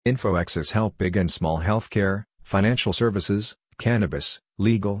Infoaxis help big and small healthcare, financial services, cannabis,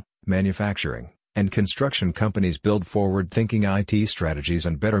 legal, manufacturing, and construction companies build forward-thinking IT strategies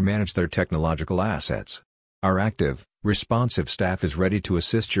and better manage their technological assets. Our active, responsive staff is ready to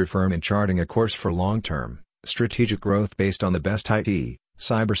assist your firm in charting a course for long-term, strategic growth based on the best IT,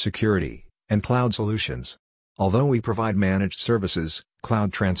 cybersecurity, and cloud solutions. Although we provide managed services,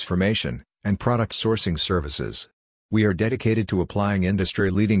 cloud transformation, and product sourcing services, we are dedicated to applying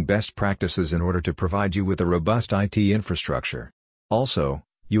industry-leading best practices in order to provide you with a robust IT infrastructure. Also,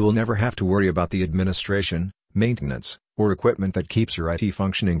 you will never have to worry about the administration, maintenance, or equipment that keeps your IT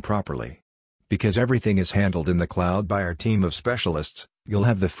functioning properly. Because everything is handled in the cloud by our team of specialists, you'll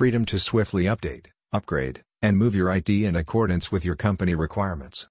have the freedom to swiftly update, upgrade, and move your IT in accordance with your company requirements.